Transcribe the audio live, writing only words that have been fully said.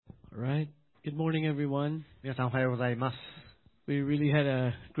Alright. Good morning, everyone. 皆さんおはようございます。We really had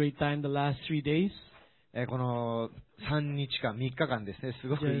a great time the last 3 days. この3日間、3日間ですね、す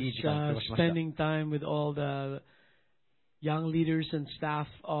ごくいい時 Just 間を過ごしました。 spending time with all the young leaders and staff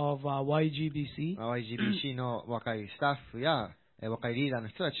of YGBC. YGBC の若いスタッフや若いリーダーの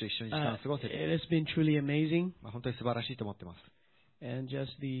人たちと一緒に時間を過ごせて、 It has been truly amazing. 本当に素晴らしいと思ってます。 And just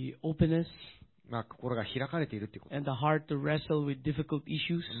the openness 心が開かれているということ。 and the heart to wrestle with difficult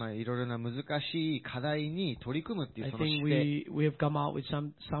issues. いろいろな難しい課題に取り組むってい I うその think 姿勢。 we have come out with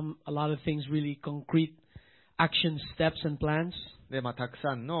a lot of things, really concrete action steps and plans. で、たく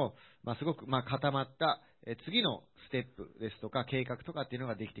さんの、すごく、固まった、次のステップですとか計画とかっていうの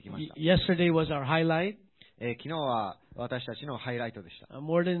ができてきました。 Yesterday was our highlight. 昨日は私たちのハイライトでした。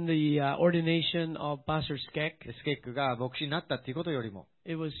 More than the ordination of Pastor Skek. スケックが牧師になったっていうことよりも、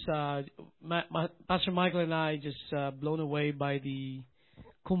 It was Pastor Michael and I just blown away by the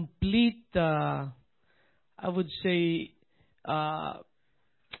complete, I would say,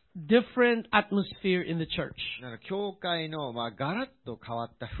 different atmosphere in the church. 教会のガラッと変わ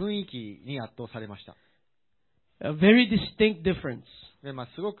った雰囲気に圧倒されました。 A very distinct difference. で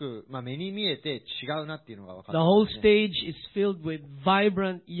すごく目に見えて違うなっていうのが分か The ったん whole ですね。 stage is filled with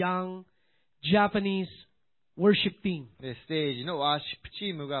vibrant young Japanese worship team. でステージのワーシップチ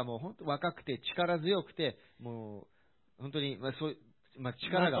ームがもう本当若くて力強くて、もう本当にそう、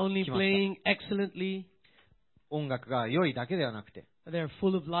力 Not が only きました。 playing excellently, 音楽が良いだけではなくて、 they're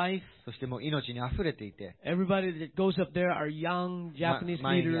full of life. そしてもう命に溢れていて、 Everybody that goes up there are young Japanese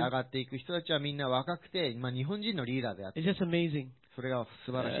前に leaders. 上がっていく人たちはみんな若くて、日本人のリーダーであって、 It's just amazing. それが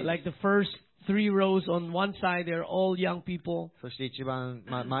素晴らしいです。 Like the first 3 rows on one side, they're all young people. そして一番、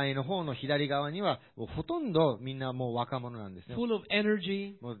前の方の左側にはもうほとんどみんなもう若者なんですね。 Full of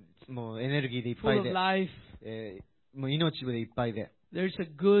energy, もうエネルギーでいっぱ full い of で、 life. もう命でいっぱいで、 There's a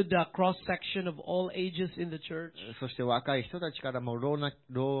good cross section of all ages in the church. そして若い人たちからも老若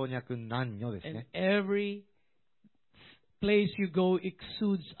男女です And ね。 every place you go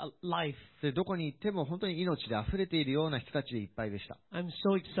exudes life. でどこに行っても本当に命で溢れているような人たちでいっぱいでした。 I'm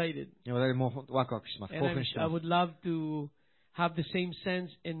so excited. 私も本当ワクワクします。 And 興奮して I ます。 would love to have the same sense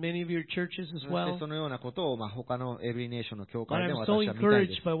in many of your churches そ as して well. そのようなことを他のエブリネーションの教 But 会で I'm も so 私は見たい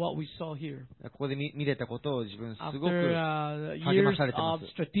で encouraged by what we saw here. す。ここで見れたことを自分すごく After 励ま years されてま of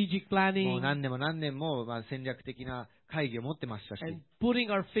す。 strategic もう planning 何年も戦略的な会議を持ってましたし、 and putting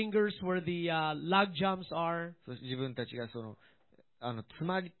our fingers where the log jams are, そして自分たちが詰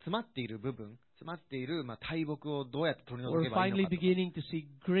まっている部分、詰まっている大木をどうやって取り除 we're けばいいの finally かとか、 beginning to see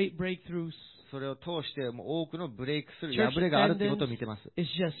great breakthroughs. それを通してもう多くのブレイクスルー、 Church 破れがあるということを見てます。 is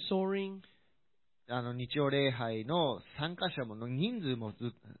just soaring. 日曜礼拝の参加者の人数もた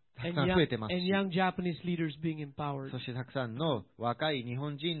く And さん増えてますし、 young Japanese leaders being empowered. そしてたくさんの若い日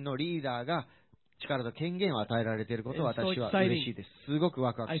本人のリーダーが力と権限を与えられていることを It's so 私は exciting. 嬉しいです。すごく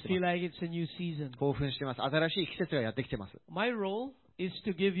ワクワク I してま feel す。 like it's a new season. 興奮してます。新しい季節がやってきてます。 My role is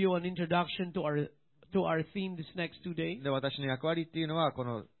to give you an introduction to our theme this next 2 days. で、私の役割っていうのは、こ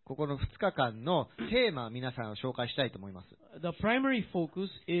この2日間のテーマ、皆さんを紹介したいと思います。 The primary focus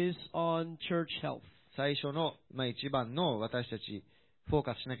is on church health. 最初の、一番の私たちフォー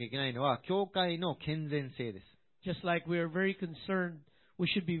カスしなきゃいけないのは、教会の健全性です。 Just like we are very concerned, we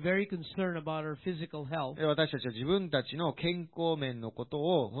should be very concerned about our physical health. で私たちは自分たちの健康面のこと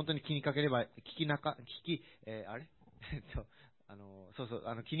を本当に気にかければ、気に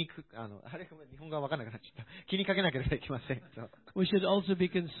く、日本語がわからなくなっちゃった。気にかけなければいけません。We should also be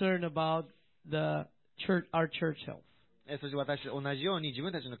concerned about our church health. そして私と同じように自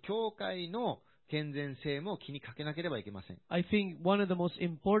分たちの教会の健全性も気にかけなければいけません。 I think one of the most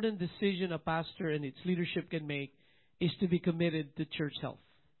important decisions a pastor and its leadership can make is to be committed to church health.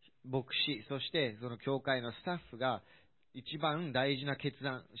 牧師、そしてその教会のスタッフが一番大事な決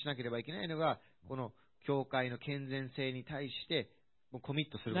断しなければいけないのが、この教会の健全性に対してコミ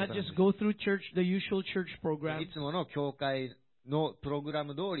ットすることな Not んで just す。 go through the usual church program, いつもの教会のプログラ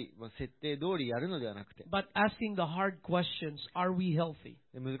ム通り、設定通りやるのではなくて、 but asking the hard questions. Are we healthy?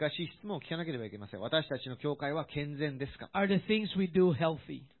 難しい質問を聞かなければいけません。私たちの教会は健全ですか？ Are the things we do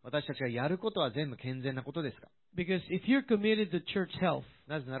healthy? 私たちがやることは全部健全なことですか？ Because if you're committed to church health,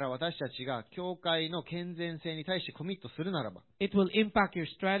 なぜなら私たちが教会の健全性に対してコミットするならば、 it will impact your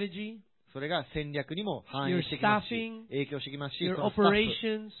strategy, それが戦略にも反 your 映してきますし staffing, 影響してきますし、 your そのス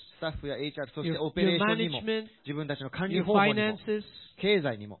operations, タッフや HR、そして your オペレーションにも、 management, 自分たちの管理 your 方法にも、 finances. 経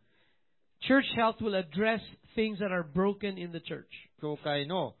済にも、 Church health will address things that are broken in the church. 教会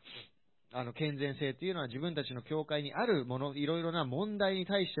の健全性というのは自分たちの教会にあるもの、いろいろな問題に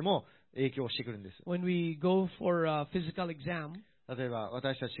対しても影響してくるんです。 When we go for a physical exam, 例えば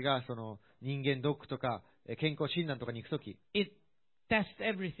私たちがその人間ドックとか健康診断とかに行くとき、it tests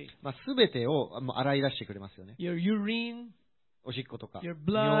everything. すべてをもう洗い出してくれますよね。 Your urine, おしっことか、 Your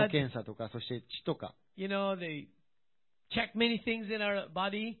blood 尿検査とか、そして血とか、 they check many things in our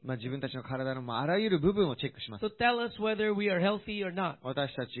body 自分たちの体のあらゆる部分をチェックします。 to tell us whether we are healthy or not.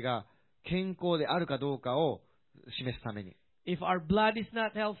 私たちが健康であるかどうかを示すために。 If our blood is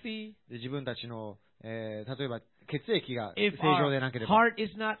not healthy, で自分たちの、例えば血液が if 正常で our なければ、 heart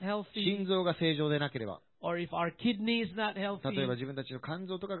is not 心 healthy, 臓が正常でなければ、 or if our kidney is not 例えば healthy, 自分たちの腎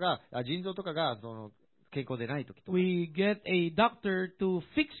臓とかがその健康でないときとか、 we get a doctor to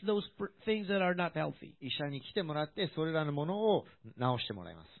fix those things that are not healthy. 医者に来てもらってそれらのものを治しても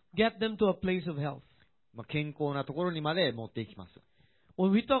らいます。 Get them to a place of health. 健康なところにまで持っていきます。 When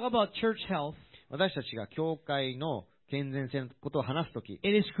we talk about church health, 私たちが教会の健全性のことを話すとき、 it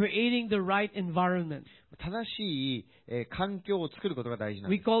is creating the right environment. 正しい環境を作ることが大事な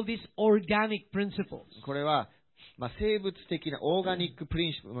んで We す。 call these organic principles. これは、生物的なオーガニックプリ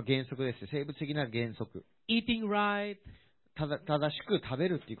ンシプルの原則です。生物的な原則。 Eating right, 正しく食べ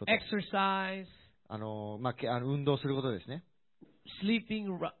るっていうこと。 exercise, 運動することですね。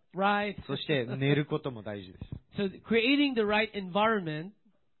 sleeping right. そして寝ることも大事です。 So creating the right environment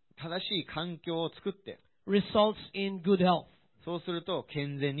正しい環境を作って、 results in good health. そうすると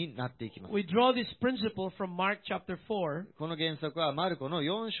健全になっていきます。 We draw this principle from Mark chapter 4. この原則はマルコの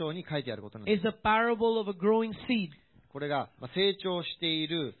4章に書いてあることなんで It's す。 a parable of a growing seed. これが成長してい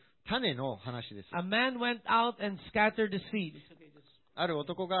る種の話です。 A man went out and scattered the seed. ある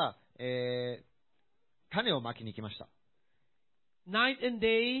男が、種をまきに行きました。 Night and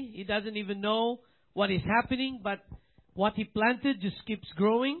day, he doesn't even know what is happening, but what he planted just keeps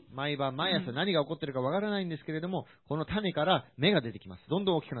growing. 毎晩毎朝何が起こっているかわからないんですけれども、この種から芽が出てきます。どん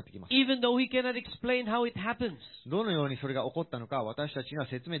どん大きくなってきます。 Even though he cannot explain how it happens. どのようにそれが起こったのか私たちには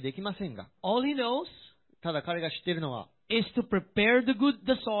説明できませんが、 All he knows ただ彼が知っているのは、 is to prepare the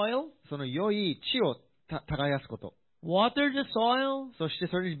soil, その良い地を耕すこと、 water the soil, そして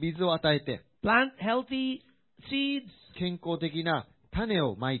それに水を与えて、 plant healthy seeds, 健康的な種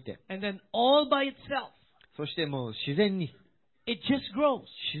をまいて、 and then all by itself, そしてもう自然に、 it just grows.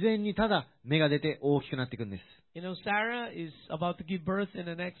 自然にただ芽が出て大きくなっていくんです。 You know, Sarah is about to give birth in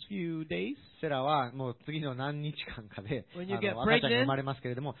the next few days. セラはもう次の何日間かで When you get 赤ちゃんが生まれますけ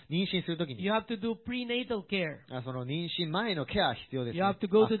れども、妊娠するときに You have to do prenatal care. その妊娠前のケア必要です、ね。 You have to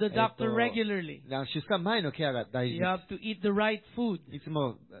go to the あ doctor regularly. 出産前のケアが大事 You で have to eat the right food. す。いつ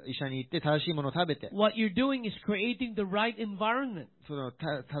も医者に行って正しいものを食べて、 What you're doing is creating the right environment. その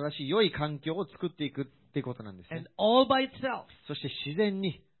正しい良い環境を作っていくっていうことなんですね And。all by itself, そして自然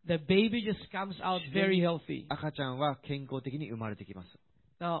に the baby just comes out very healthy. 赤ちゃんは健康的に生まれてきます。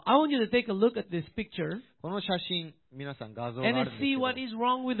 Now, I want you to take a look at this picture この写真、皆さん画像が and あるんですけ see ど、 what is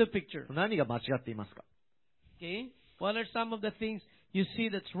wrong with the picture. 何が間違っていますか？ Okay? What are some of the things you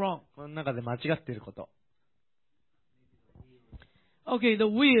see that's wrong? この中で間違っていること。Okay, the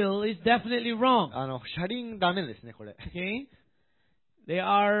wheel is definitely wrong. 車輪ダメですね、これ。 Okay? They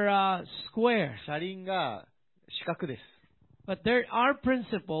are square. 車輪が四角です。 But there are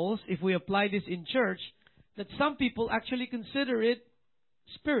principles, if we apply this in church, that some people actually consider it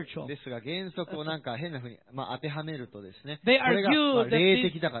spiritual. ですが原則をなんか変な風に、当てはめるとですね、 They これが argue that 霊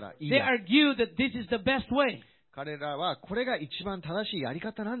的だからいい They や。 argue that this is the best way. 彼らはこれが一番正しいやり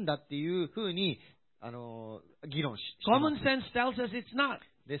方なんだっていう風に議論してま Common す。 sense tells us it's not.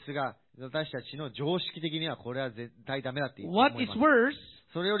 ですが私たちの常識的にはこれは絶対ダメだって思い What ます is。worse,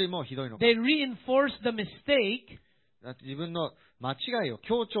 それよりもひどいのか。 they reinforce the mistake だって自分の間違いを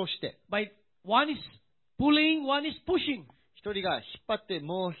強調して、 by one is pulling, one is pushing. 一人が引っ張って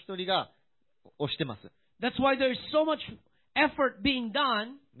もう一人が押してます。 That's why there is so much effort being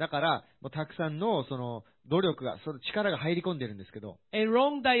done. だからもうたくさんのその努力が、その力が入り込んでるんですけど、 A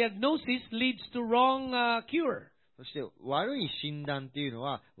wrong diagnosis leads to wrong cure. そして悪い診断っていうの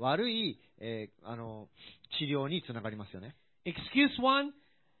は悪い、治療につながりますよね。 Excuse one,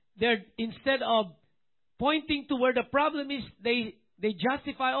 they're instead of pointing to where the problem is, they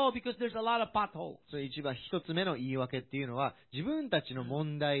justify, oh, because there's a lot of potholes. それ一番一つ目の言い訳っていうのは、自分たちの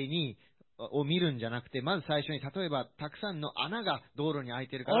問題を見るんじゃなくて、まず最初に例えばたくさんの穴が道路に開い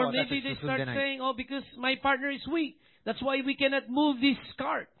てるから Or 私た maybe ち they 進ん start でない。 saying, oh, because my partner is weak. That's why we cannot move this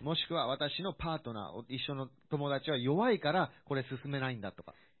cart. もしくは私のパートナー、一緒の友達は弱いからこれ進めないんだと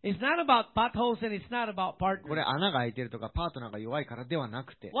か。It's not about potholes and it's not about こ partners. れ穴が開いてるとかパートナーが弱いからではな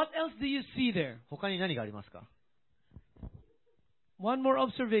くて、 What else do you see there? 他に何がありますか？ One more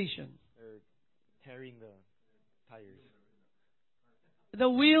observation. Tearing the tires. The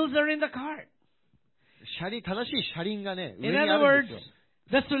wheels are in the cart. 正しい車輪がね、上 In にあ other るん words, ですよ。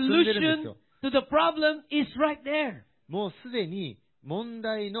 the 積んでるんです solution よ。 to the problem is right there. もうすでに問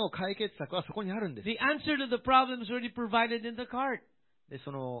題の解決策はそこにあるんです。 The answer to the problem is already provided in the cart. で、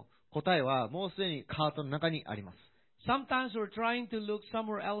その答えはもうすでにカートの中にあります。 Sometimes we're trying to look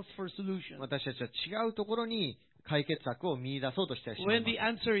somewhere else for solutions 私たちは違うところに解決策を見出そうとしてしまい when ま the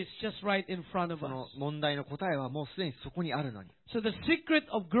す。 answer is just right in front of そ us. の問題の答えはもうすでにそこにあるのに。 So the secret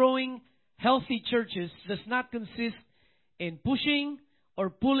of growing healthy churches does not consist in pushing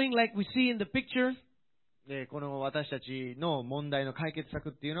or pulling like we see in the picture. で、この私たちの問題の解決策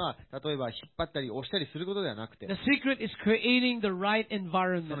っていうのは、例えば引っ張ったり押したりすることではなくて、 The secret is creating the right その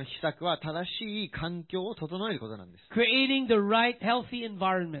environment. 秘策は正しい環境を整えることなんです。 Creating the right healthy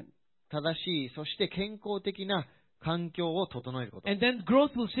environment. 正しい、そして健康的な環境を整えること。 And then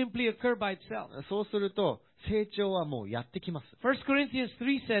growth will simply occur by itself. そうすると、成長はもうやってきます。 1 Corinthians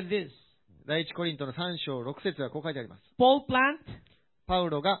 3 said this. 第一コリントの3章6節はこう書いてあります。 Paul plant, パウ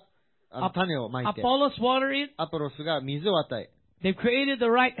ロが種をまいて、 Apollos water it. アポロスが水を与え、 They've created the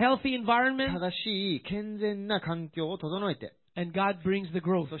right healthy environment. 正しい健全な環境を整えて、 And God brings the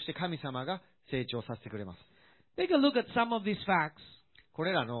growth. そして神様が成長させてくれます。 Take a look at some of these facts. こ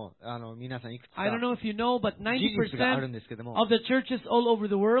れらの、皆さんいくつか I don't know if you know, but 事実があるん 90% ですけども、 of the churches all over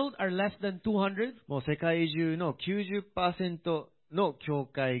the world are less than 200. もう世界中の 90% の教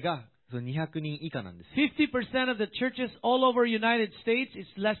会がその200人以下なんです。 50% of the churches all over United States is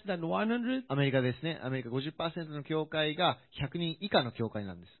less than 100. アメリカですね。アメリカ 50% の教会が100人以下の教会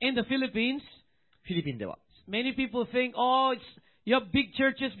なんです。 In the Philippines, フィリピンでは。 many people think, oh, you have big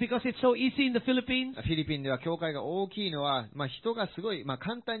churches because it's so easy in the Philippines. フィリピンでは教会が大きいのは、人がすごい、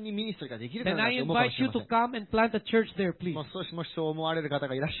簡単にミニストリーができるか Then らだ I と思うかも invite しれ you ませ to ん。come and plant a church there, please. もしそう思われる方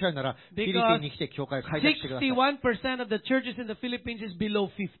がいらっしゃるなら、フィリピ Because ンに来て教会を開拓してください。 61% of the churches in the Philippines is below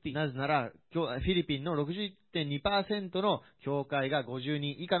 50. なぜなら、フィリピンの 60.2% の教会が50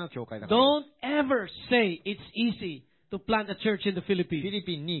人以下の教会だからです Don't ever say it's easy to plant a church in the フィ Philippines. リ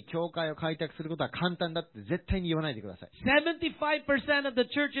ピンに教会を開拓することは簡単だって絶対に言わないでください。 75% of the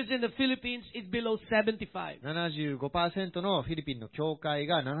churches in the Philippines is below 75. 75% のフィリピンの教会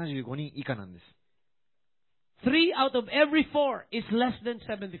が75人以下なんです。 3 out of every 4 is less than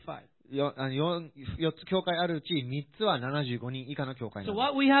 75. 4つ教会あるうち3つは75人以下の教会な So んです。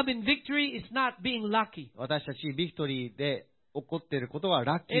 what we have in victory is not being lucky. 私たちビクトリーで起こっていることは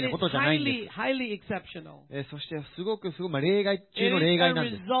ラッキー It な is ことじゃないんで highly exceptional. す。そしてすごく例外 It 中の is 例 a 外な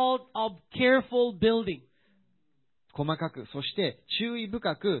んです。 result of careful building. 細かく、そして注意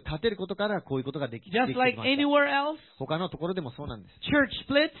深く立てることからこういうことができてき Just ま like した。 anywhere else, 他のところでもそうなんです。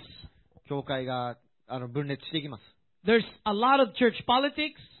 church splits. 教会が分裂していきます。 There's a lot of church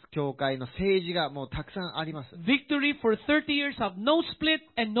politics. 教会の政治がもうたくさんあります。 Victory for 30 years have no split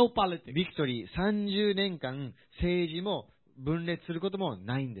and no politics. ビクトリー30年間政治も分裂することも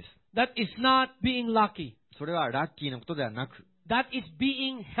ないんです。 That is not being lucky. それはラッキーなことではなく、 That is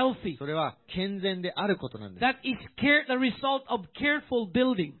being healthy. それは健全であることなんです。 That is the result of careful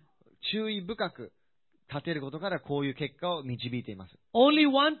building. 注意深く立てることからこういう結果を導いています。 Only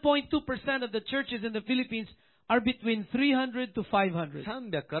 1.2% of the churches in the Philippines are between 300 to 500.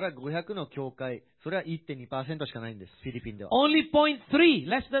 300から500の教会、それは 1.2% しかないんです、フィリピンでは。 Only 0.3,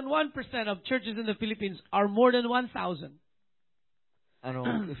 less than 1% of churches in the Philippines are more than 1,000. フ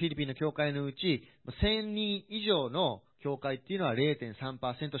ィリピンの教会のうち、1000人以上の教会っていうのは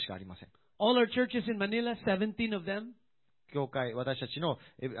 0.3% しかありません。 All our churches in Manila, 17 of them. 教会、私たちの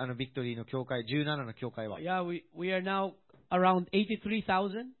ビクトリーの教会、17の教会は、 Yeah, we are now around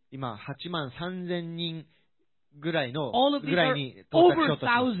 83,000. 今、8万3000人ぐらいの、 All of ぐ these らい are に到達し over ようとし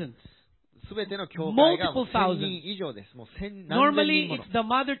ます。 thousands. すべての教会がもう Multiple 1000人以上です。もう何千 Normally, 人もの it's。the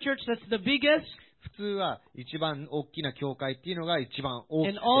mother church that's the biggest, 普通は一番大きな教会っていうのが一番大き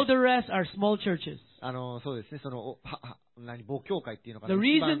and く all て、 the rest are small churches. そうですね、母教会っていうのかな。 The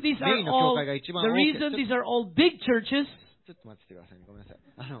一番 reason these メ are インの教 all 会が一番 the 大きい。 reason these are all big churches ちょっと待っててくださいね。ごめんなさ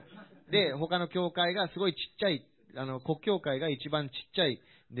い。で、他の教会がすごいちっちゃい、国教会が一番ちっちゃい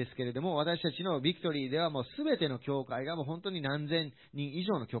ですけれども、私たちのビクトリーではもうすべての教会がもう本当に何千人以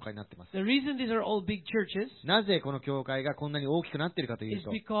上の教会になっています。 The reason these are all big churches なぜこの教会がこんなに大きくなっているかとい is う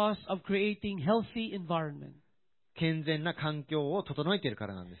と、 because of creating healthy environment. 健全な環境を整えているか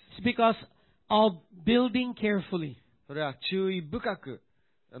らなんです。 It's because of building carefully. それは注意深く、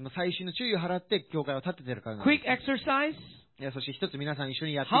細心の注意を払って教会を建てているからなんで Quick す。 exercise. そして一つ皆さん一緒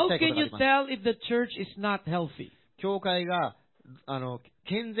にやっていき How たいこと can があ you ります。 tell if the church is not healthy? 教会が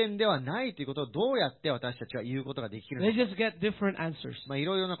健全ではないということをどうやって私たちは言うことができるの Let's か。 just get different answers. い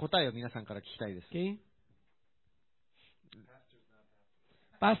ろいろな答えを皆さんから聞きたいです。 Okay?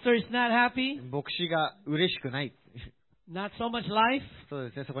 Pastor is not happy, 牧師が嬉しくない。 not so much life. そう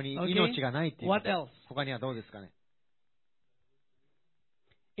ですね、そこに Okay. 命がないっていう。 What else? 他にはどうですかね。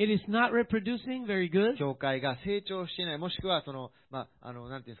 It is not reproducing. Very good. 教会が成長していない、もしくはな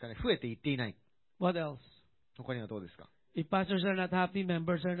んていうんですかね、増えていっていない。 What else? 他にはどうですか。 If pastors are not happy,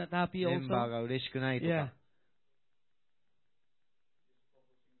 members are not happy メンバー also. が嬉しくないとか。 Yeah.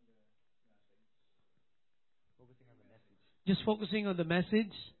 Just focusing on the message.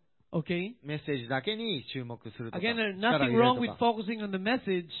 Okay. メッセージだけに注目するとか。 Again, there's 力を nothing 入れる wrong と with か。 focusing on the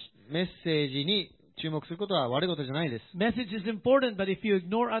message. メッセージに注目することは悪いことじゃないです。 Message is important, but if you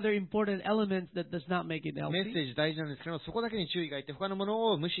ignore other important elements, that does not make it メッセ healthy. ージ大事なんですけど、そこだけに注意がいって、他のも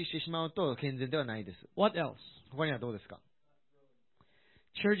のを無視してしまうと健全ではないです。 What else? 他にはどうですか。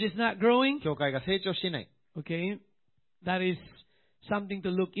 Church is not growing. 教会が成長していない。 Okay. That is something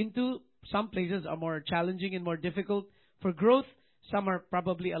to look into. Some places are more challenging and more difficult for growth. Some are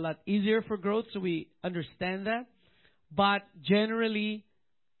probably a lot easier for growth, so we understand that. But generally,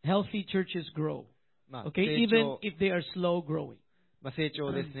 healthy churches grow. まあ、 Okay, 成 even 長、 if they are slow growing. 成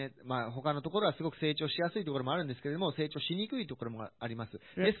長ですね。他のところはすごく成長しやすいところもあるんですけれども、成長しにくいところもあります。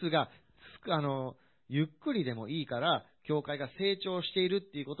ですが、ゆっくりでもいいから、教会が成長しているっ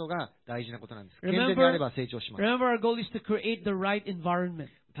ていうことが大事なことなんです。健全であれば成長します。 Remember, our goal is to create the right environment.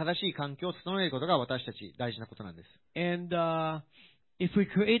 正しい環境を整えることが私たち大事なことなんです。 And if we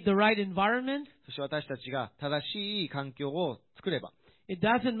create the right environment, そして私たちが正しい環境を作れば、 it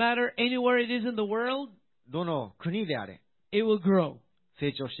doesn't matter anywhere it is in the world, どの国であれ、 it will grow.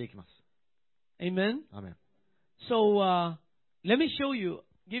 成長していきます。 Amen? アーメン。 So, let me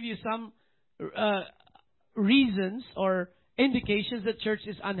give you some reasons or indications that church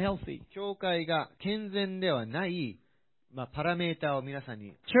is unhealthy. 教会が健全ではない、パラメーターを皆さん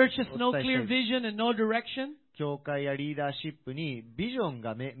に、 Church has no お伝えしたい。 clear vision and no direction. 教会やリーダーシップにビジョン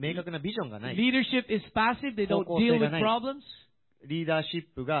が、明確なビジョンがない。 Leadership is passive. They don't 方向性 deal が with ない。 problems. リーダーシッ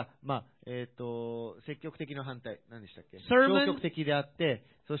プが、積極的の反対、何でしたっけ？ Sermon 消極的であって、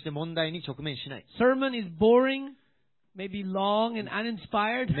そして問題に直面しない。 Sermon is boring, maybe long and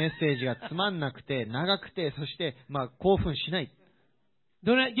uninspired. メッセージがつまんなくて、長くて、そして、興奮しない。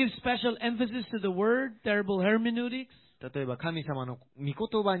 Do not give special emphasis to the word, terrible hermeneutics. 例えば、神様の御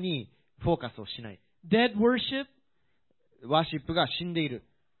言葉にフォーカスをしない。 Dead worship, ワーシップが死んでいる。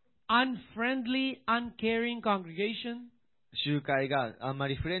 unfriendly, uncaring congregation, 集会があんま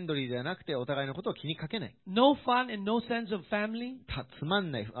りフレンドリーではなくて、お互いのことを気にかけない。 no fun and no sense of family, つま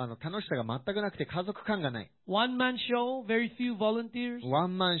んない。楽しさが全くなくて、家族感がない。 one-man show, very few volunteers. ワ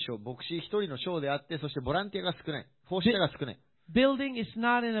ンマンショー、牧師一人のショーであって、そしてボランティアが少ない。奉仕者が少ない。 Building is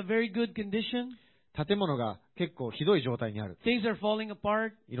not in a very good condition. 建物が結構ひどい状態にある。 Things are falling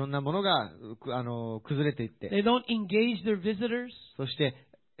apart. いろんなものが崩れていって、 They don't engage their visitors. そして、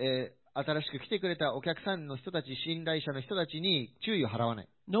新しく来てくれたお客さんの人たち、信頼者の人たちに注意を払わない。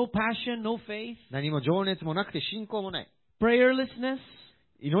 No passion, no faith. 何も情熱もなくて信仰もない。 Prayerlessness.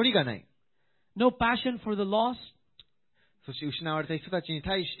 祈りがない。 No passion for the lost. そして失われた人たちに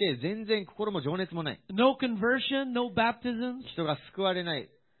対して全然心も情熱もない。 No conversion, no baptisms. 人が救われない。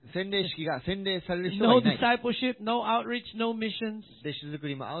洗礼式が洗礼される人が No いない。 discipleship, no outreach, no missions. 弟子作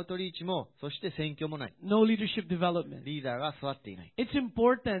りもアウトリーチも、そして宣教もない。 No leadership development. リーダーが育っていない。 It's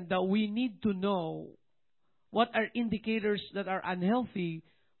important that we need to know what are indicators that are unhealthy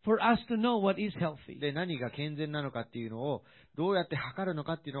for us to know what is healthy. で、何が健全なのかっていうのを、どうやって測るの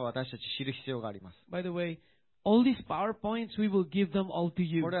かっていうのを私たち知る必要があります。By the way, all these PowerPoints, we will give them all to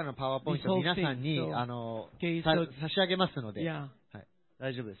you. これらのパワーポイントを皆さんに、 Okay, 差 so し上げますので、 yeah. はい、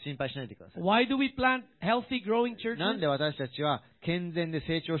大丈夫です。心配しないでください。 Why do we plant healthy, growing なん churches? で私たちは健全で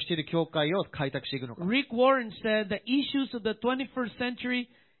成長している教会を開拓していくのか。 Rick Warren said the issues of the 21st century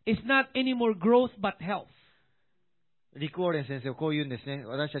is not anymore growth but health. リック・ウォーレン先生はこう言うんですね。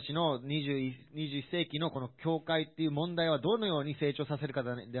私たちの21世紀のこの教会っていう問題はどのように成長させるか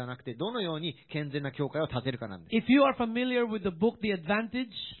ではなくて、どのように健全な教会を建てるかなんです。 If you are familiar with the book The Advantage,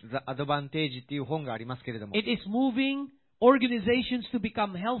 The Advantage っていう本がありますけれども、 it is moving organizations to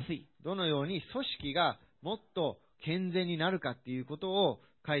become healthy. どのように組織がもっと健全になるかっていうことを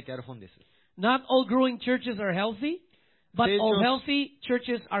書いてある本です。 Not all growing churches are healthy, but成長- all healthy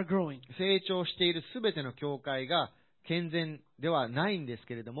churches are growing. 成長しているすべての教会が健全ではないんです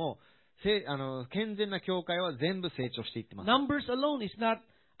けれども、健全な教会は全部成長していってます。 Numbers alone is not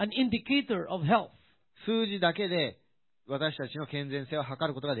an indicator of health. 数字だけで私たちの健全性を測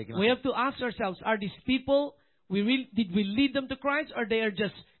ることができませ We ん。 have to ask ourselves, are these people did we lead them to Christ, or they are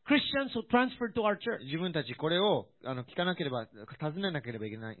just Christians who transferred to our church? 自分たちこれを聞かなければ、尋ねなければい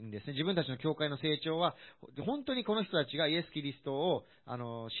けないんですね。自分たちの教会の成長は、本当にこの人たちがイエス・キリストを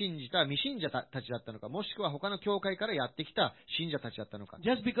信じた未信者たちだったのか、もしくは他の教会からやってきた信者たちだったのか。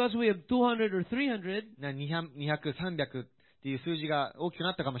Just because we have 200 or 300, 200、300っていう数字が大きく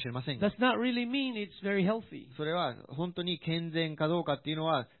なったかもしれませんが、 does not really mean it's very healthy. それは本当に健全かどうかっていうの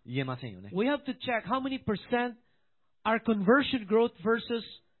は言えませんよね。We have to check how many percent are conversion growth versus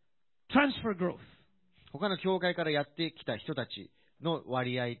transfer growth. 他の教会からやってきた人たちの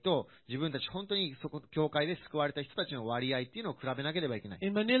割合と、自分たち本当にそこ教会で救われた人たちの割合っていうのを比べなければいけない。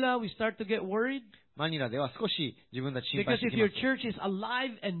In Manila, we start to get worried マニラでは少し自分たち心 because 配して if きま your す。 church is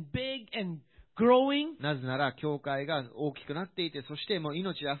alive and big and growing, なぜなら教会が大きくなっていて、そしてもう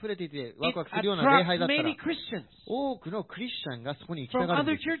命で溢れていてワ it クワクするような礼 attracts 拝だったら、 many Christians 多くのクリスチャンがそこに行きた from がるん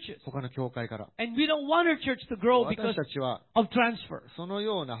other です。 churches. 他の教会から。 And we don't want our church to grow 私 because たちは of transfer. その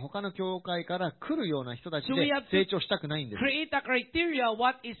ような他の教会から来るような人たち So で we have to 成長したくないんです。 create a criteria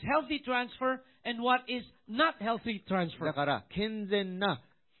what is healthy transfer and what is not healthy だ transfer. から健全な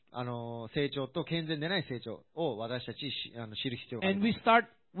成長と健全でない成長を私たち知る必要があり And ます。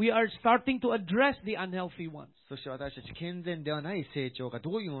 we are starting to address the unhealthy ones. そして私たち健全ではない成長が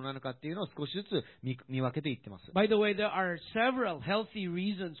どういうものなのかっていうのを少しずつ見分けていってます。 By the way, there are several healthy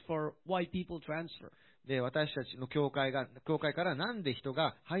reasons for why people transfer. で、私たちの教会からなんで人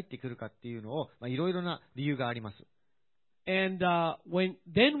が入ってくるかっていうのを、いろいろな理由があります。And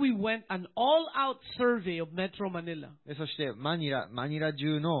then we went an all-out survey of Metro Manila. でそしてマニラ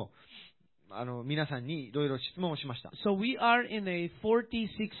中の皆さんにいろいろ質問をしました。 So we are in a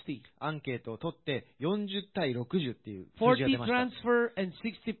 40-60. アンケートを取って40対60っていう数字が出40ました。 transfer and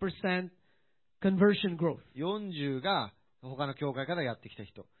 60% conversion growth. 40が他の教会からやってきた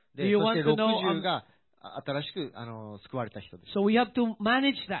人。 Do で、 you そして want to know, 60が新しく救われた人です。 So we have to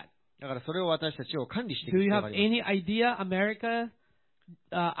manage that. だからそれを私たちを管理していく Do 必 you 要 have があります。 any idea, America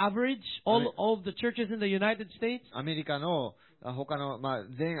average, all of the churches in the United States? アメリカの、他の、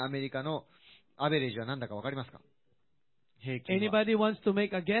全アメリカのアベレージは何だかわかりますか？平均は。 Anybody wants to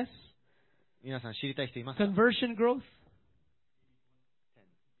make a guess? 皆さん知りたい人いますか？ Conversion growth?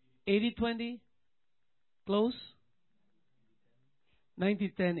 80-20? Close?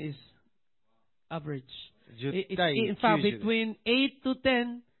 90-10 is average. 10対 In fact, 90。 between 8 to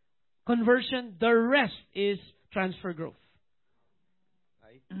 10 conversion, the rest is transfer growth.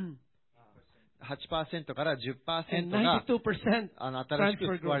 8% から 10% And が 92% 新し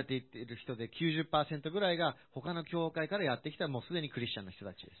く救われている人で 90% ぐらいが他の教会からやってきたもうすでにクリスチャンの人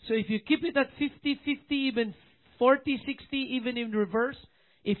たちです。 So if you keep it at 50-50, even 40-60, even in reverse,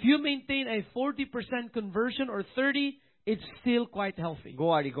 if you maintain a 40% conversion or 30, it's still quite healthy. 5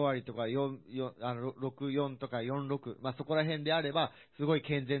割5割とか64とか46、そこら辺であればすごい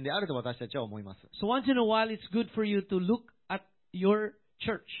健全であると私たちは思います。 So once in a while, it's good for you to look at your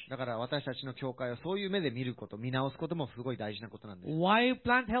church. だから私たちの教会をそういう目で見ること、見直すこともすごい大事なことなんです。 Why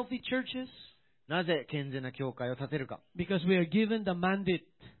plant healthy churches? なぜ健全な教会を建てるか。 Because we are given the mandate,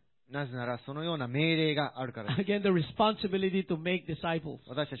 なぜならそのような命令があるからです。 again, the responsibility to make disciples,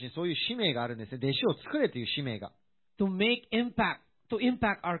 私たちにそういう使命があるんですね。弟子を作れという使命が。to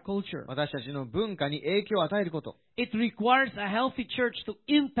impact our culture. 私たちの文化に影響を与えること。 It requires a healthy church to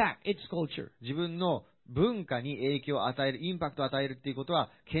impact its culture. 自分の文化に影響を与える、インパクトを与えるっていうことは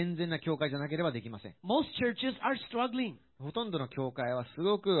健全な教会じゃなければできません。 Most churches are struggling. ほとんどの教会はす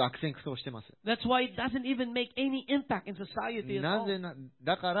ごく悪戦苦闘してます。 That's why it doesn't even make any impact in society at な all. ぜな、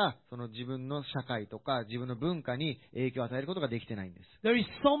だからその自分の社会とか自分の文化に影響を与えることができてないんです。There is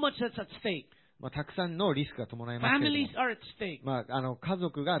so much that's at stake. たくさんのリスクが伴いますけれ Families ども、 are at stake. 家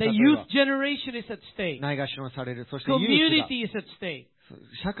族が The 例え youth ば generation is at stake. ないがしろにされる、そしてユース Community is at stake. が、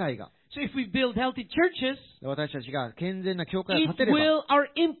社会が、 So if we build healthy churches, 私たちが健全な教会を it 建てれば、 our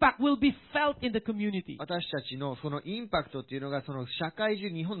impact will be felt in the community. 私たちのそのインパクトっていうのがその社会中、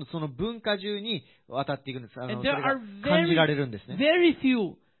日本のその文化中に渡っていくんです。それ And が there are 感じられるんですね。 very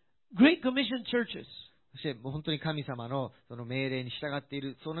few Great Commission churches そしてもう本当に神様のその命令に従ってい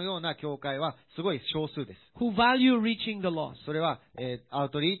る、そのような教会はすごい少数です。 who value reaching the lost. それは、アウ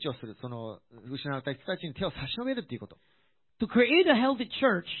トリーチをする、その失われた人たちに手を差し伸べるっていうこと。 To create a healthy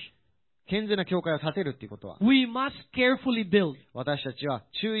church, 健全な教会を建てるっていうことは、 we must carefully build. 私たちは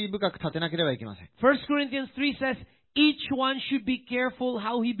注意深く建てなければいけません。 1 Corinthians 3 says, each one should be careful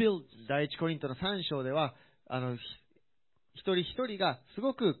how he builds. 第一コリントの3章では、一人一人がす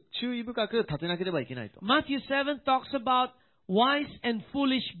ごく注意深く建てなければいけないと。 Matthew 7 talks about wise and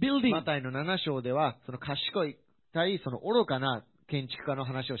foolish building. マタイの7章では、その賢い対その愚かな建築家の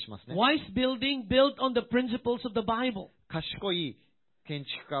話をしますね。Wise building built on the principles of the Bible. 賢い建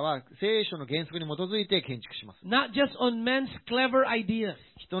築家は聖書の原則に基づいて建築します。Not just on men's clever ideas.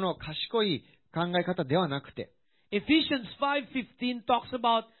 人の賢い考え方ではなくて、Ephesians 5:15 talks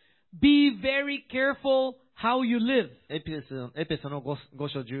about be very careful how you live. エペソの 5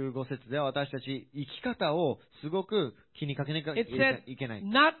章15節では私たち生き方をすごく気にかけなきゃ It said, いけない。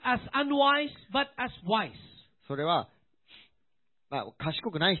 not as unwise, but as wise. それは、賢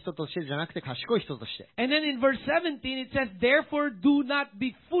くない人としてじゃなくて賢い人として。 And then in verse 17 it says, therefore do not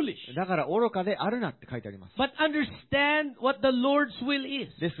be foolish, だから愚かであるなって書いてあります。 but understand what the Lord's will is.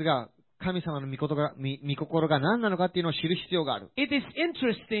 ですが、神様の御心が何なのかっていうのを知る必要がある。 It is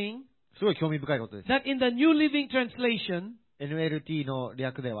interesting すごい興味深いことです。that in the New Living Translation, NLT の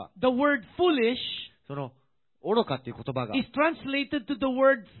略では、the word foolish その愚かっていう言葉が、 is translated to the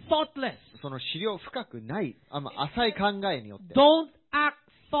word thoughtless. その資料深くない、浅い考えによって、 Don't act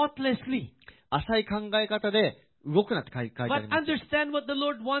thoughtlessly, 浅い考え方で動くなって書いてあ but ります。 understand what the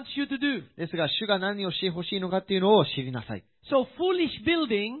Lord wants you to do. ですが、主が何をしてほしいのかっていうのを知りなさい。 So foolish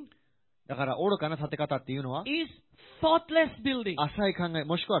building だから愚かな建て方っていうのは、 is thoughtless building, 浅い考え、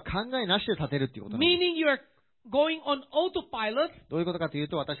もしくは考えなしで建てるっていうことなんです。 meaning you are going on autopilot. どういうことかという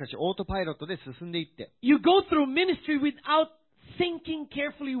と、私たちオートパイロットで進んでいって、You go through ministry without thinking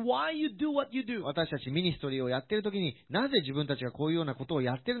carefully why you do what you do. 私たちミニストリーをやっているときになぜ自分たちがこういうようなことを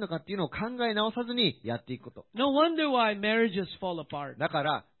やっているのかっていうのを考え直さずにやっていくこと。 No wonder why marriages fall apart だか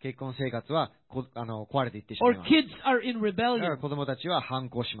ら結婚生活は壊れていってしま or います。 kids are in だから rebellion 子供たちは反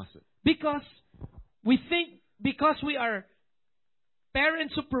抗します。 because we are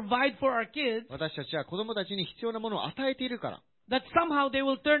parents who provide for our kids 私たちは子供たちに必要なものを与えているから、that somehow they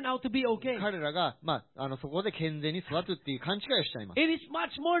will turn out to be okay. 彼らが、そこで健全に育つっていう勘違いをしちゃいます。 It is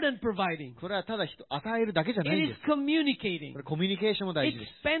much more than providing. それはただ与えるだけじゃ It ないん is です。 communicating. これコミュニケーションも大 It's 事で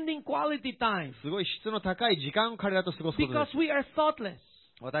す。 spending quality time すごい質の高い時間を彼らと過ごすことで because す。 we are thoughtless.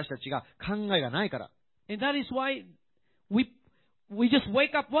 私たちが考えがないから、 And that is why we just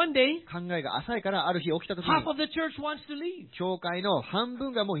wake up one day, 考えが浅いからある日起きたときに half of the church wants to leave. 教会の半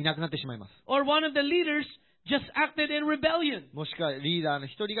分がもういなくなってしまいます。 Or one of the leaders just acted in rebellion. もしくはリーダーの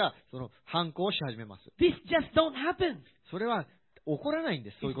一人がその反抗をし始めます。 This just don't happen. それは起こらないん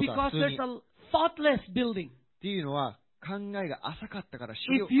です。そうい It's うことは because 普通に。 there's っ a thoughtless building. ていうのは考えが浅かったから、資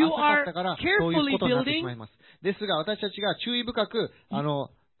料 If you 浅かったから、 are そういうことになって carefully しまいます。ですが私たちが注意深く、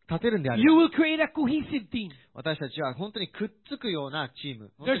立てるんであれ You ば、 will create a cohesive team. 私たちは本当にくっつくようなチー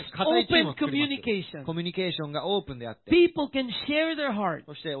ム、本当 There's に固いチームを open 作ります。 communication. コミュニケーションがオープンであって、 People can share their heart.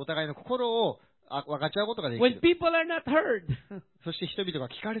 そしてお互いの心を分かち合うことができ When る。 people are not heard. そして人々が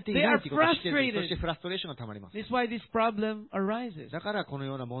聞かれていないということを知ってい They are る。 frustrated. そしてフラストレーションがたまります。 This is why this problem arises. だからこの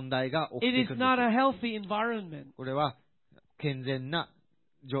ような問題が起き It てい is くんで not す。 a healthy environment. これは健全な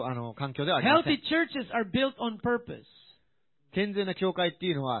環境ではありません Healthy。churches are built on purpose. 健全な教会って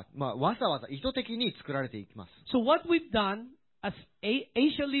いうのは、わざわざ意図的に作られていきます。 So what we've done as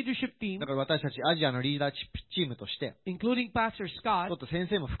Asia leadership team, だから私たちアジアのリーダーチームとして、 including Pastor ち Scott, ょっと先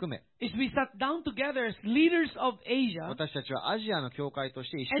生も含め、 is we sat down together as leaders of Asia 私たちはアジアの教会と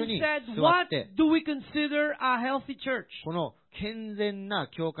して一緒 and に said, 座っ what て、 do we consider a healthy church? この健全な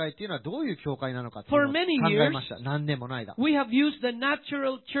教会っていうのはどういう教会なのかっていう For のを many 考 years, えました。何年もの間。 We have used the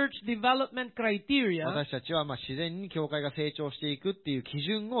natural church development criteria 私たちは自然に教会が成長していくっていう基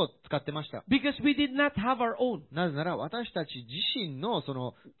準を使ってました。 because we did not have our own. なぜなら私たち自身のそ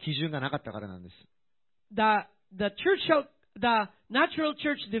の基準がなかったからなんです。The natural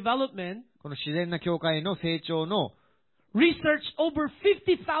church development この自然な教会の成長の researched over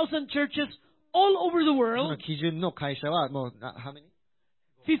 50,000 churches all over the その world. 基準の会社はもう、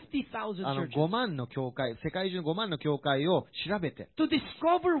50,000 churches. 5万の教会、世界中の5万の教会を調べて、 To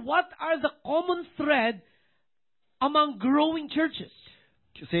discover what are the common thread among growing churches.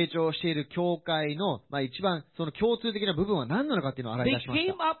 成長している教会の、一番その共通的な部分は何なのかっていうのを洗い They 出しまし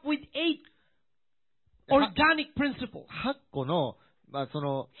came た。 up with 8 organic principles. 8個の、そ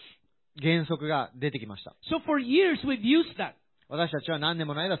の原則が出てきました。 So for years we've used that. 私たちは何年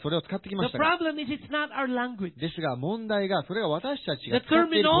もの間それを使ってきま The したが、 problem is it's not our language. ですが問題が、それが私たちが The 使っ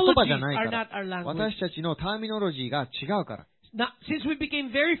ている言葉じゃ terminologies ないか are ら、 not our language. 私たちのターミノロジーが違うから、 Now, since we became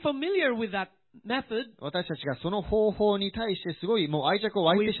very familiar with that method, 私たちがその方法に対してすごいもう愛着を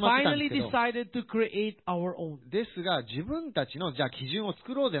湧い we てしまってたんで finally すけど、 decided to create our own. ですが自分たちのじゃあ基準を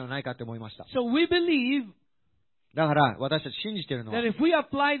作ろうではないかって思いました。 So we believe だから私たち信じているのは、 that if we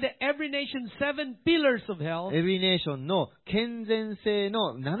apply the Every Nation 7 pillars of health, エブリネーションの健全性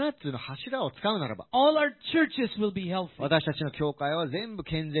の7つの柱を使うならば、 all our churches will be healthy. 私たちの教会は全部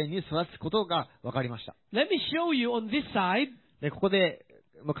健全に育つことが分かりました。 Let me show you on this side で、ここで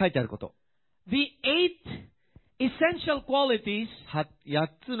書いてあること。The 8 essential qualities 8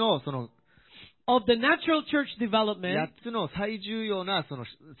つのその of the natural church 8 development. つの最重要なその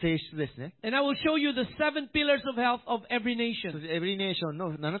性質ですね。And I will show you the 7 pillars of health of every そ nation. してエブリネーション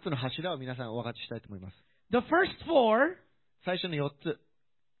の7つの柱を皆さんお分かちしたいと思います。 The first 4, 最初の4つ。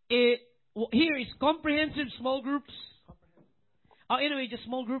 here is comprehensive small groups. Anyway, just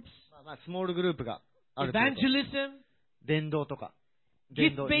small groups. スモールグループがあるということ。 Evangelism. 伝道とか。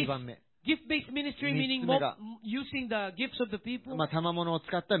伝道 Gift-based 2番目。 Gift-based ministry, meaning 三つ目が、 using the gifts of the people. 賜物を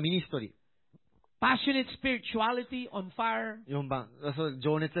使ったミニストリー。 Passionate spirituality, on fire. 4番、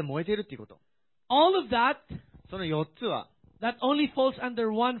情熱で燃えているっていうこと。 All of that, その4つは、 that only falls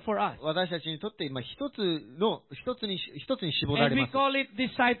under one for us. 私たちにとって今一つに絞ら And れ we ます。 call it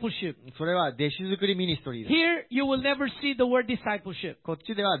discipleship. それは弟子作りミニストリーです。 Here, you will never see the word discipleship こっ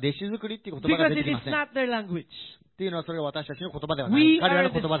ちでは弟子作りっていう言葉が because 出 it てき is ません。っ not their language. ていうのはそれが私たちの言葉ではない。 We 彼ら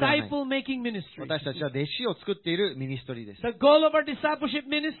are の a 言葉ではない。 disciple-making ministry. 私たちは弟子を作っているミニストリーです。 The goal of our discipleship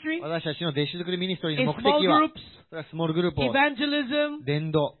ministry 私たちの弟子作りミニストリー is の目 small 的は、 groups, それはスモールグループを evangelism,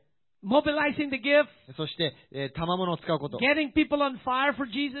 伝道、 mobilizing the gift, そして、賜物を使うこと、 getting people on fire for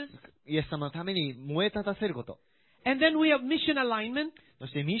Jesus. イエス様のために燃え立たせること、 And then we have mission alignment. そ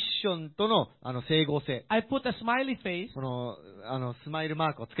してミッションとの整合性、 I put a smiley face このスマイルマ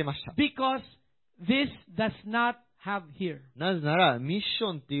ークをつけました。 because this does not have here. なぜなら、ミッシ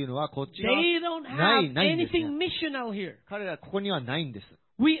ョンっていうのはこっち They が don't な have いんですね。 anything missional here. 彼らここにはないんです。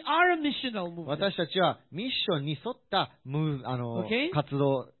 We are a missional movement. 私たちはミッションに沿ったOkay. 活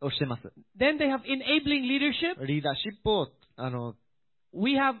動をしてます。 Then they have enabling leadership. リーダーシップを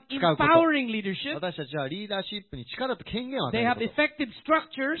We have 使うこと。 empowering leadership. 私たちはリーダーシップに力と権限を与 They える have こと。 effective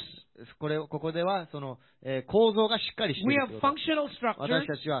structures. ここでは構造がしっかりしてい We る have ということ。 functional structures. 私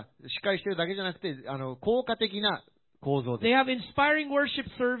たちはしっかりしているだけじゃなくて効果的な構造 They です have inspiring worship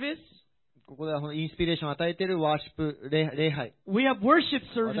service. ここではインスピレーションを与えているワーシップ礼拝。 We have worship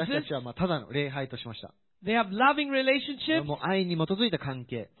私 services. たちはただの礼拝としました。 They have loving relationships. もう愛に基づいた関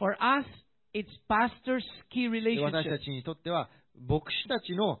係。 For us, it's pastor's key で私 relationship. たちにとっては牧師た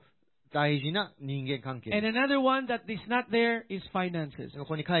ちの大事な人間関係。 And another one that is not there is finances. こ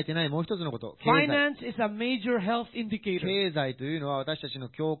こに書いてないもう一つのこと。経済。 Finance is a major health indicator, 経済というのは私たちの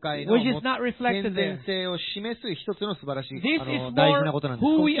教会の which is not reflected 健 there. 全性を示す一つの素晴らしい This is 大事なことなんです。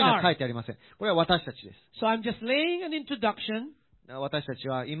 more who こっ we ちには are. 書いてありません。これは私たちです。 So I'm just laying an introduction. 私たち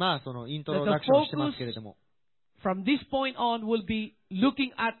は今イントロダクションをしてますけれども、 From this point on, we'll be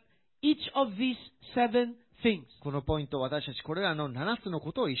looking at each of these 7 things このポイント、私たちこれらの7つの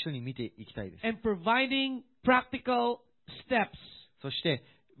ことを一緒に見ていきたいです。 and providing practical steps そして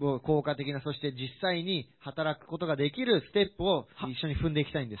効果的な、そして実際に働くことができるステップを一緒に踏んでい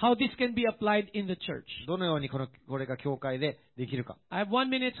きたいんです。 how this can be applied in the church. どのようにこれが教会でできるか。 I have 1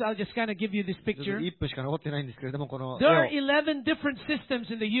 minute, so I'll just kind of give you this ちょっと picture. 1分しか残ってないんですけれども、この There are 絵を11 different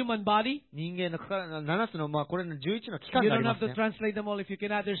systems in the human body. 人間の7つの、これの11の器官 You があり don't ま have す to ね。 translate them all if you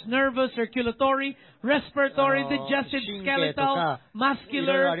cannot. There's nervous, circulatory, respiratory, digestive, 神経と skeletal, かいろい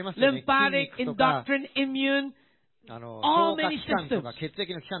ろあ muscular, りますよね。 lymphatic, 筋肉とか endocrine, immune. 消化 many 器官とか systems. 血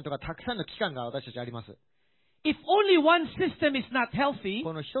液の器官とかたくさんの器官が私たちあります。 If only one system is not healthy,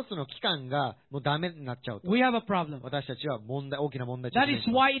 この一つの器官がもうダメになっちゃうと、 we have a problem. 私たちは大きな問題と That して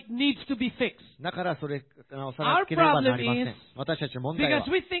is why it needs to be fixed. だからそれをさらつければなりません Our problem is。私たちの問題は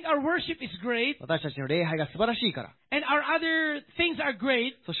Because we think our worship is great 私たちの礼拝が素晴らしいから、 and our other things are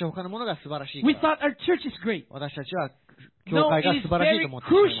great. そして他のものが素晴らしいか We ら、 thought our church is great. 私たちは教 No, 会 it が is 素晴らしい very と思って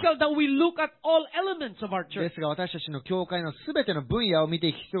しまいます。 crucial that we look at all elements of our で church. すが私たちの教会のすべての分野を見て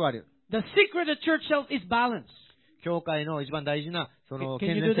いく必要がある。 The secret of church health is balance. 教会の一番大事なCan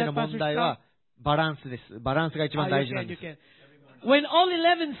健 you 全 do 性 that, の問題はバランスです。バランスが一番大事なん You で can, す。 you can. When all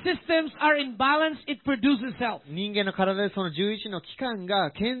 11 systems are in balance, it produces health. 人間の体でその11の器官が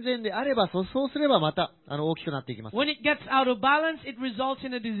健全であれば、そうすればまた大きくなっていきます。 When it gets out of balance, it results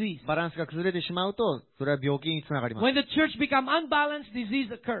in a disease. バランスが崩れてしまうと、それは病気につながります。 When the church becomes unbalanced, disease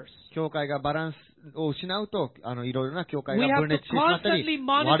occurs. 教会がバランスを失うと、いろいろな教会 We が have 分 to 裂してしまったり、 constantly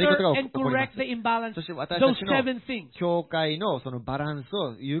悪いこと monitor が and 起こりま correct す the。imbalance. そして私 Those たちの 7 things. 教会のそのバランス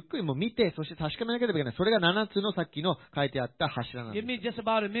をゆっくりも見て、そして確かめなければいけない。それが7つのさっきの書いてあった柱なんで Give す。 me just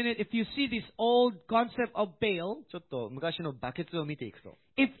about a minute. If you see this old concept of pail, ちょっと昔のバケツを見ていくと、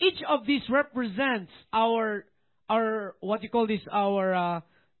 if each of these represents our what you call this, our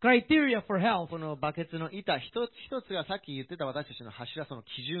criteria for health, このバケツの板一つ一つがさっき言ってた私たちの柱、その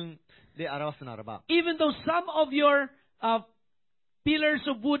基準で表すならば、 even though some of your pillars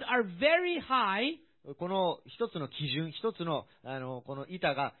of wood are very high, この一つの基準、一つのこの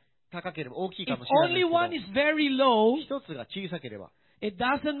板が高ければ大きいか If もしれない only one で is very low, すけど、一つが小さければ、 it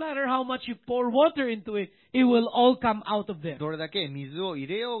doesn't matter how much you pour water into it, it will all come out of there. どれだけ水を入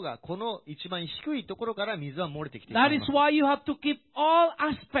れようが、この一番低いところから水は漏れてきてし That まい is ます。 why you have to keep all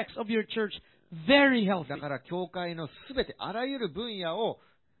aspects of your church very healthy. だから教会のすべてあらゆる分野を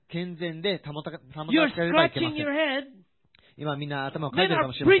健全で保た You're なければいけま scratching せん your。head. 今みんな頭をかい Man, てるか our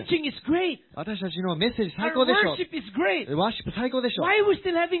もしれません。 preaching is great. 私たちのメッセージ最 Our 高でしょ worship is great. ワーシップ最高でしょ Why are we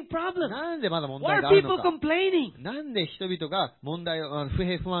still having problems? なんでまだ問 Why 題 are がある people のか complaining? なんで人々が問題を、不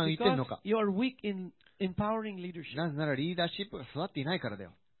平不安を言ってる Because のか you are weak in empowering leadership. なぜならリーダーシップが育っていないからだ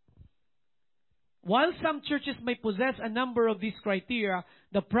よ。 While some churches may possess a number of these criteria,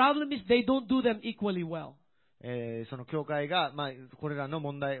 the problem is they don't do them equally well. その教会が、これらの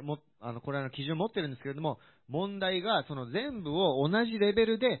問題も、これらの基準を持っているんですけれども、問題がその全部を同じレベ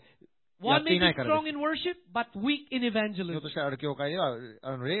ルでや One って may い be ないから strong です。 in worship, but weak in ひょっ evangelism. としたらある教会では、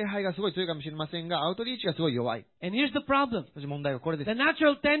礼拝がすごい強いかもしれませんが、アウトリーチがすごい弱い。 And here's the problem. そして問題はこれです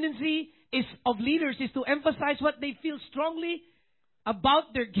The。natural tendency of leaders is to emphasize what they feel strongly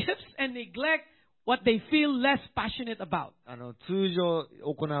about their gifts and neglect what they feel less passionate about. 通常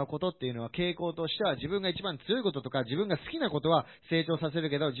行うことっていうのは傾向としては自分が一番強いこととか自分が好きなことは成長させ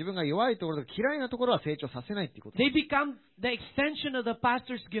るけど自分が弱いところとか嫌いなところは成長させないっていうこと。 They become the extension of the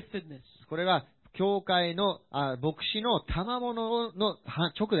pastor's giftedness. これが教会の牧師の賜物の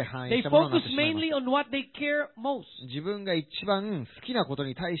直で反映 They したものになっ focus てしまいます。 mainly on what they care most. 自分が一番好きなこと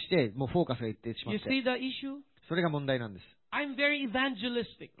に対してもうフォーカスがいってしまっ You て、 see the issue? それが問題なんです。 I'm very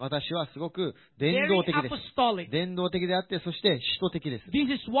evangelistic, 私はすごく伝 very 道的です。 apostolic. 伝道的であって、そして使徒的です。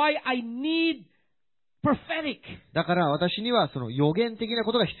 This is why I need prophetic. だから私にはその予言的な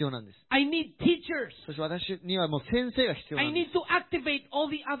ことが必要なんです。 I need teachers. そして私にはもう先生が必要な I んで need to activate all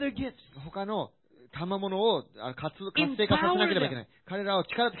the other gifts. す。他の賜物を活性化させなければいけない。彼らを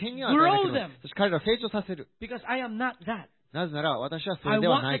力と権限を与えなければいけない Grow them. そして彼らを成長させる。 Because I am not that. なぜなら私はそ I れで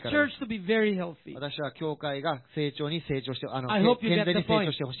は want ない the からで church す。 to be very healthy. 私は教会が成長に成長して、I hope you 健 get 全 the に成 point.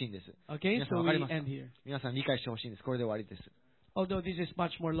 長してほしいんです。 Okay, 皆さん so わか we りますか end here. 皆さん理解してほしいんです。これで終わりです。 Although this is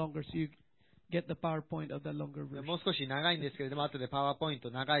much more longer, so you get the PowerPoint of the longer version. もう少し長いんですけれども、後でパワーポイント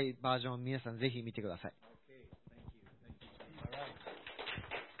長いバージョンを皆さんぜひ見てください。